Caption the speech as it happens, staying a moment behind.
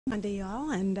Monday,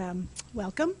 y'all, and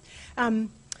welcome.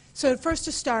 So first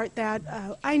to start, that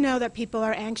I know that people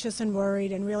are anxious and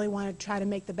worried and really want to try to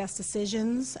make the best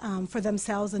decisions for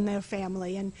themselves and their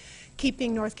family, and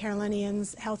keeping North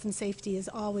Carolinians' health and safety has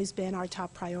always been our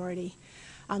top priority.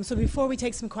 So before we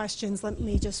take some questions, let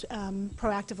me just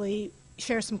proactively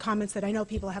share some comments that I know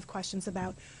people have questions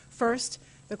about. First,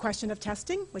 the question of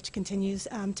testing, which continues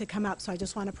to come up, so I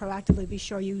just want to proactively be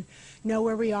sure you know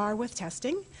where we are with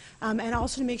testing, and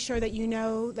also to make sure that you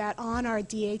know that on our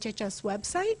DHHS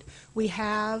website we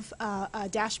have a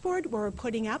dashboard where we're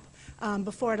putting up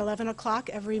before at 11 o'clock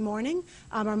every morning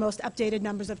our most updated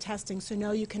numbers of testing, so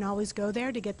know you can always go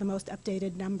there to get the most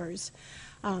updated numbers.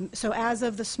 So as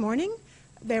of this morning,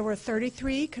 there were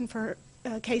 33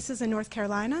 cases in North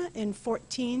Carolina in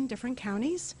 14 different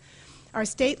counties. Our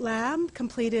state lab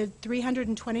completed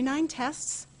 329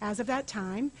 tests as of that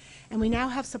time, and we now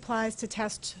have supplies to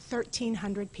test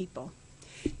 1,300 people.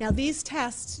 Now, these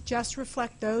tests just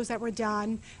reflect those that were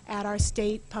done at our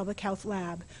state public health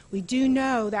lab. We do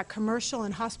know that commercial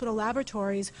and hospital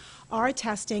laboratories are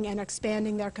testing and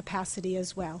expanding their capacity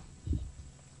as well.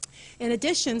 In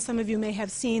addition, some of you may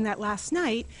have seen that last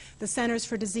night, the Centers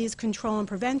for Disease Control and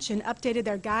Prevention updated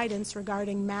their guidance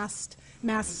regarding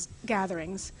mass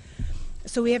gatherings.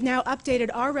 So we have now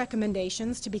updated our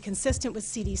recommendations to be consistent with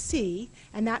CDC,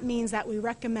 and that means that we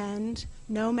recommend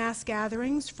no mass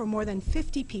gatherings for more than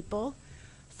 50 people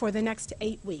for the next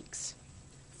 8 weeks.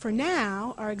 For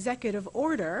now, our executive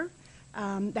order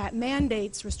that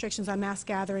mandates restrictions on mass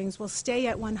gatherings will stay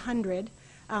at 100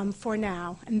 for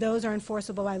now, and those are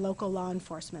enforceable by local law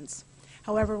enforcement.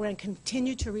 However, we're going to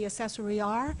continue to reassess where we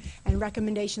are, and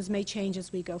recommendations may change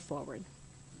as we go forward.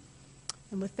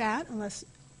 And with that, unless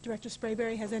Director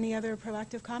Sprayberry has any other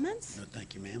proactive comments? No,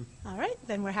 thank you, ma'am. All right,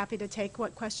 then we're happy to take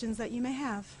what questions that you may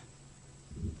have.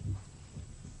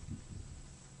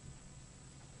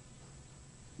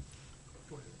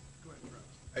 Go ahead,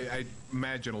 Travis. I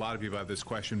imagine a lot of people have this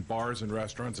question. Bars and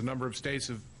restaurants, a number of states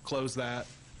have closed that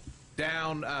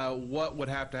down. What would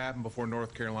have to happen before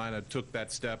North Carolina took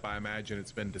that step? I imagine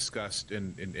it's been discussed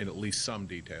in at least some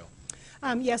detail.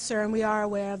 Yes, sir, and we are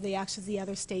aware of the actions the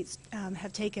other states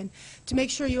have taken. To make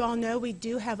sure you all know, we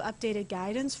do have updated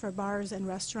guidance for bars and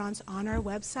restaurants on our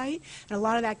website, and a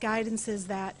lot of that guidance is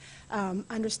that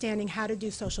understanding how to do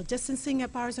social distancing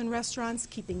at bars and restaurants,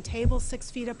 keeping tables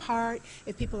 6 feet apart.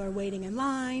 If people are waiting in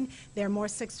line, they're more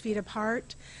 6 feet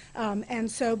apart.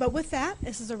 But with that,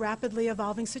 this is a rapidly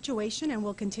evolving situation, and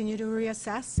we'll continue to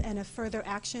reassess, and if further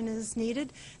action is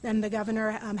needed, then the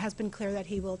governor has been clear that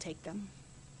he will take them.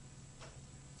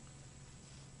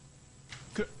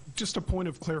 Just a point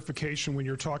of clarification, when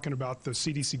you're talking about the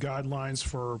CDC guidelines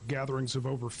for gatherings of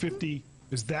over 50,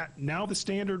 is that now the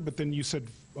standard, but then you said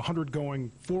 100 going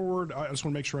forward? I just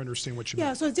want to make sure I understand what you mean.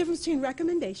 Yeah, so the difference between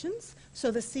recommendations.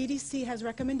 So the CDC has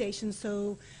recommendations,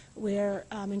 so we're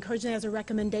encouraging it as a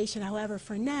recommendation. However,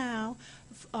 for now,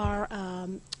 our,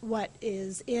 what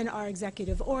is in our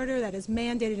executive order that is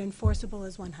mandated and enforceable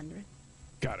is 100.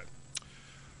 Got it.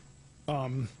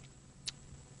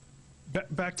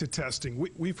 Back to testing.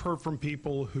 We've heard from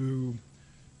people who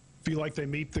feel like they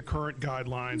meet the current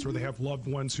guidelines, or they have loved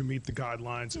ones who meet the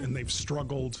guidelines, and they've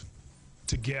struggled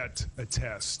to get a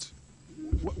test.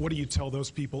 What do you tell those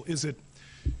people? Is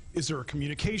there a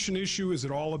communication issue? Is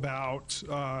it all about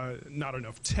not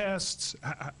enough tests?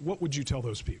 What would you tell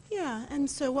those people? Yeah, and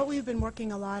so what we've been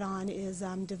working a lot on is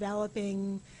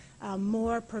developing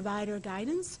more provider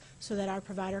guidance so that our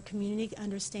provider community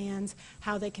understands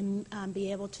how they can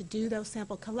be able to do those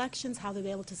sample collections, how they'll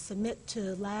be able to submit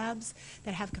to labs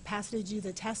that have capacity to do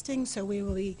the testing. So we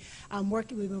will be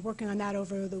we've been working on that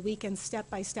over the weekend step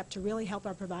by step to really help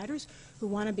our providers who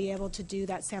want to be able to do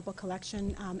that sample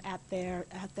collection at their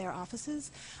offices.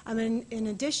 In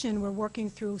addition, we're working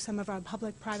through some of our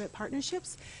public-private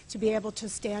partnerships to be able to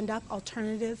stand up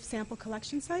alternative sample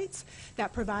collection sites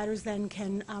that providers then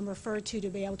can refer to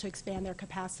be able to expand their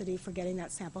capacity for getting that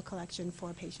sample collection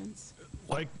for patients.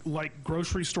 Like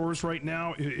grocery stores right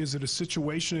now, is it a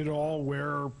situation at all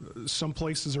where some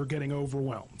places are getting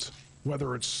overwhelmed?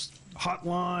 Whether it's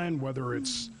hotline, whether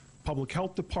it's public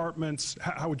health departments,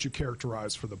 how would you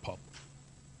characterize for the public?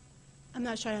 I'm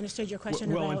not sure I understood your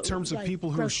question. Well, about, in terms of like,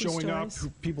 people who are showing stores.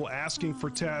 up, people asking for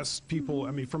tests, people,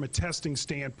 I mean, from a testing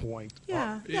standpoint.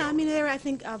 Yeah, I mean, I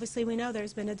think obviously we know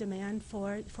there's been a demand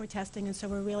for testing, and so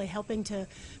we're really helping to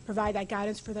provide that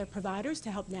guidance for their providers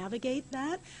to help navigate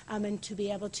that and to be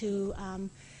able to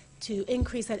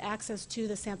increase that access to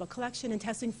the sample collection and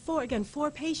testing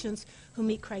for patients who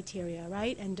meet criteria,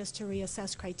 right? And just to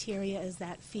reassess criteria, is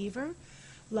that fever?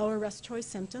 lower respiratory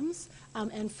symptoms,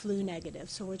 and flu negative.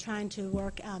 So we're trying to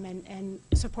work and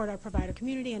support our provider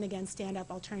community and, again, stand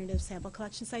up alternative sample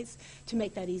collection sites to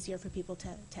make that easier for people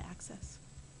to access.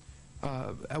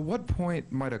 At what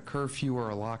point might a curfew or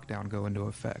a lockdown go into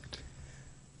effect?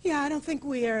 Yeah, I don't think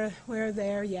we're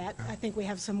there yet. I think we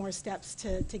have some more steps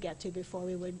to get to before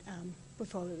we would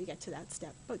get to that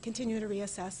step. But continue to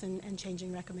reassess and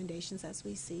changing recommendations as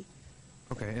we see.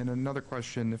 Okay, and another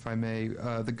question, if I may,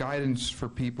 the guidance for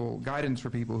people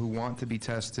who want to be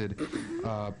tested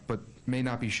but may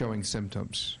not be showing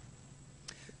symptoms.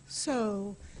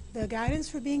 So the guidance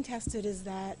for being tested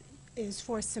is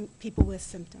for people with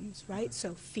symptoms, right?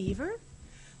 So fever,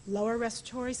 lower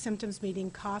respiratory symptoms,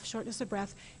 meaning cough, shortness of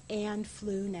breath, and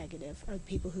flu negative are the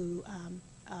people who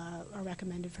are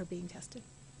recommended for being tested.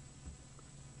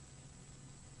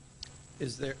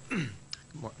 Is there,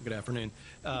 good afternoon.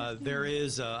 There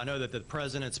is, I know that the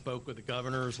President spoke with the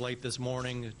governors late this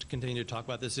morning to continue to talk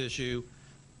about this issue.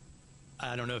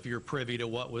 I don't know if you're privy to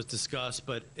what was discussed,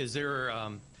 but is there,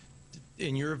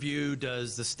 in your view,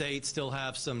 does the state still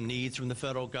have some needs from the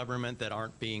federal government that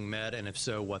aren't being met, and if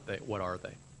so, what are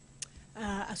they?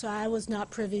 So I was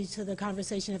not privy to the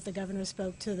conversation if the governor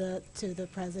spoke to the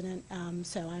President,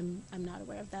 so I'm not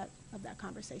aware of that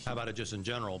conversation. How about it just in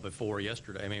general before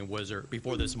yesterday? I mean, was there,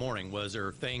 before this morning, was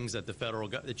there things that the federal,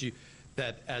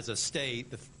 that as a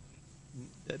state,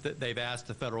 that they've asked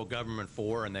the federal government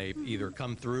for and they've either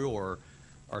come through or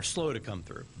are slow to come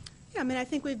through? Yeah, I mean, I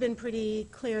think we've been pretty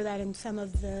clear that in some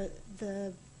of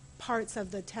the parts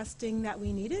of the testing that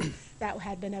we needed, that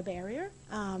had been a barrier.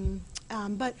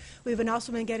 But we've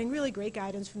also been getting really great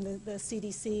guidance from the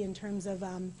CDC in terms of,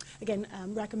 again,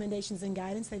 recommendations and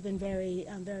guidance. They've been very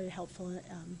helpful.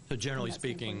 So generally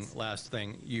speaking, last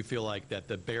thing, you feel like that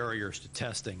the barriers to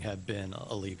testing have been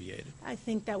alleviated? I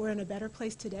think that we're in a better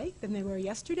place today than they were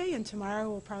yesterday, and tomorrow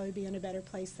we'll probably be in a better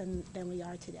place than we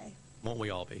are today. Won't we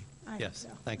all be? Yes. So.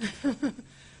 Thank you.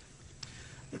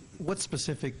 What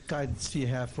specific guidance do you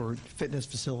have for fitness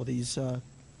facilities,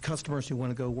 customers who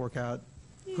want to go work out,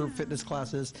 group fitness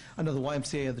classes? I know the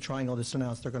YMCA of the Triangle just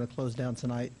announced they're going to close down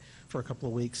tonight for a couple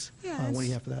of weeks. What do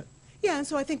you have for that? Yeah, and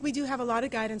so I think we do have a lot of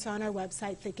guidance on our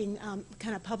website, thinking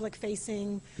kind of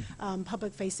public-facing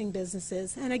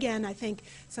businesses. And again, I think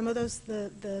some of those,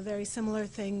 the very similar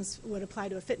things would apply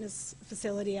to a fitness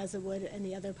facility as it would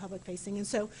any other public-facing. And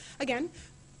so, again,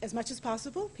 as much as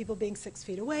possible, people being 6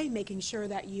 feet away, making sure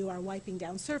that you are wiping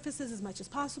down surfaces as much as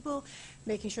possible,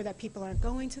 making sure that people aren't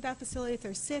going to that facility if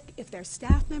they're sick, if their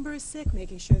staff member is sick,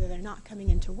 making sure that they're not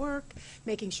coming into work,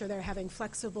 making sure they're having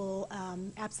flexible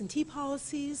absentee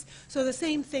policies. So the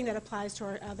same thing that applies to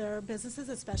our other businesses,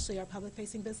 especially our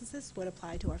public-facing businesses, would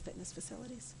apply to our fitness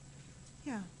facilities.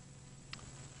 Yeah.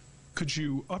 Could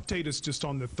you update us just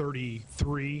on the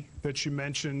 33 that you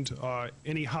mentioned?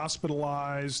 Any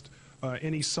hospitalized?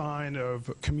 Any sign of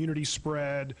community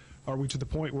spread? Are we to the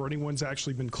point where anyone's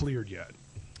actually been cleared yet?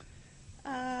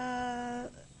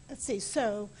 Let's see.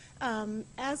 So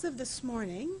as of this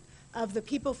morning, of the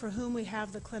people for whom we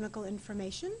have the clinical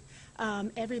information,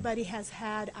 everybody has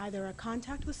had either a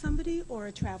contact with somebody or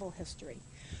a travel history.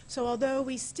 So although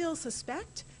we still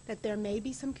suspect that there may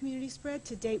be some community spread,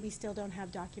 to date we still don't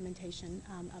have documentation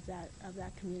of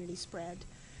that community spread.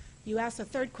 You asked a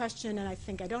third question, and I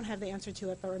think I don't have the answer to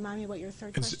it, but remind me what your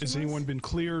third question was. Has anyone been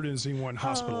cleared? Is anyone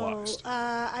hospitalized?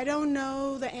 I don't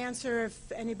know the answer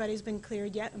if anybody's been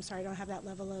cleared yet. I'm sorry, I don't have that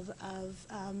level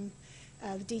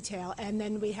of detail. And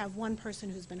then we have one person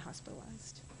who's been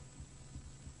hospitalized.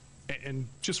 And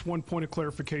just one point of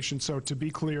clarification. So to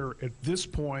be clear, at this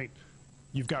point,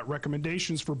 you've got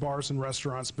recommendations for bars and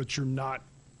restaurants, but you're not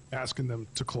asking them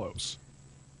to close.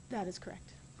 That is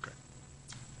correct. Okay.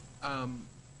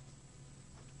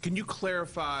 Can you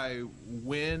clarify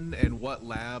when and what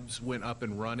labs went up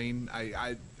and running?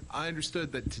 I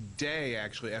understood that today,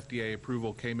 actually, FDA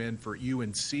approval came in for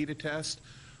UNC to test.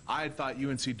 I had thought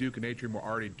UNC, Duke, and Atrium were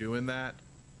already doing that,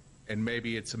 and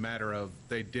maybe it's a matter of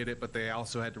they did it, but they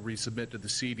also had to resubmit to the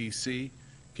CDC.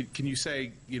 Can you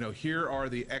say, you know, here are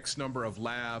the X number of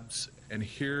labs, and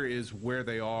here is where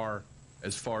they are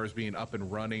as far as being up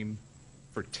and running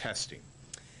for testing?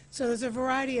 So there's a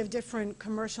variety of different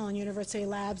commercial and university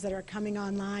labs that are coming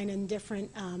online in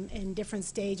different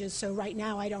stages. So right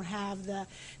now I don't have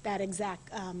that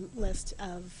exact list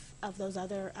of those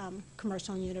other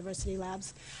commercial and university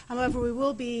labs. However, we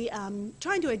will be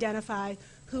trying to identify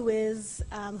who is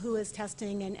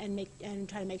testing and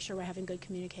try to make sure we're having good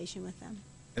communication with them.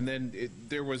 And then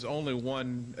there was only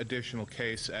one additional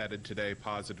case added today,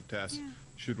 positive test. Yeah.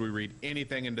 Should we read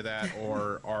anything into that,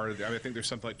 or I think there's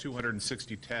something like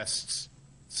 260 tests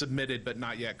submitted but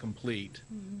not yet complete.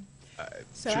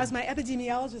 So Should- as my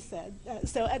epidemiologist said,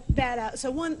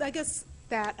 I guess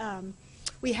that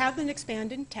we have been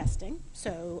expanding testing,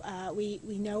 so we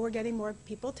know we're getting more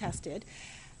people tested.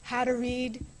 How to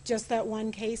read just that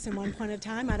one case in one point of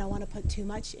time, I don't want to put too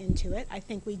much into it. I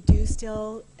think we do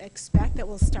still expect that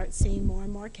we'll start seeing more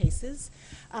and more cases.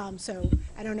 So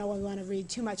I don't know we want to read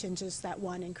too much in just that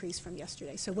one increase from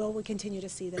yesterday. So we'll continue to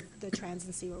see the trends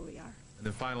and see where we are. And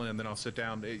then finally, and then I'll sit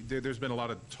down, there's been a lot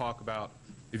of talk about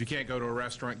if you can't go to a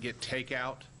restaurant, get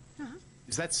takeout.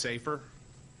 Is that safer?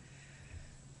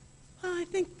 Well, I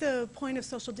think the point of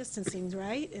social distancing,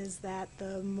 right, is that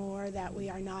the more that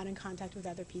we are not in contact with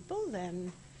other people,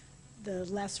 then the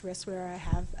less risk we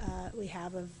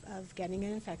have of getting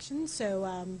an infection.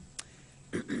 So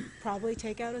probably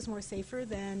takeout is more safer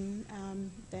than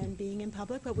being in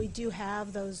public, but we do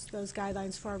have those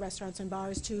guidelines for our restaurants and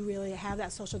bars to really have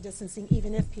that social distancing,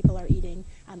 even if people are eating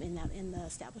in the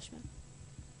establishment.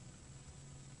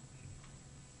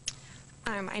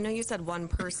 I know you said one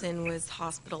person was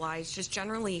hospitalized. Just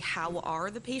generally, how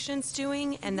are the patients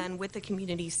doing? And then with the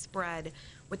community spread,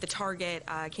 with the target,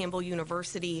 Campbell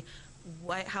University,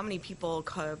 how many people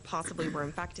possibly were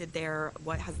infected there?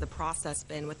 What has the process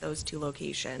been with those two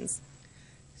locations?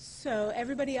 So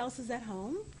everybody else is at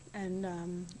home, and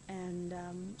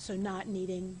so not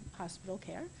needing hospital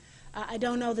care. I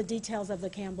don't know the details of the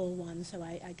Campbell one, so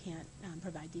I can't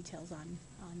provide details on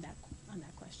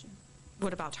that question.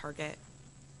 What about Target?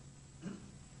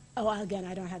 Oh, again,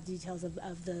 I don't have details of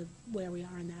where we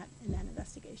are in that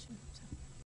investigation. So.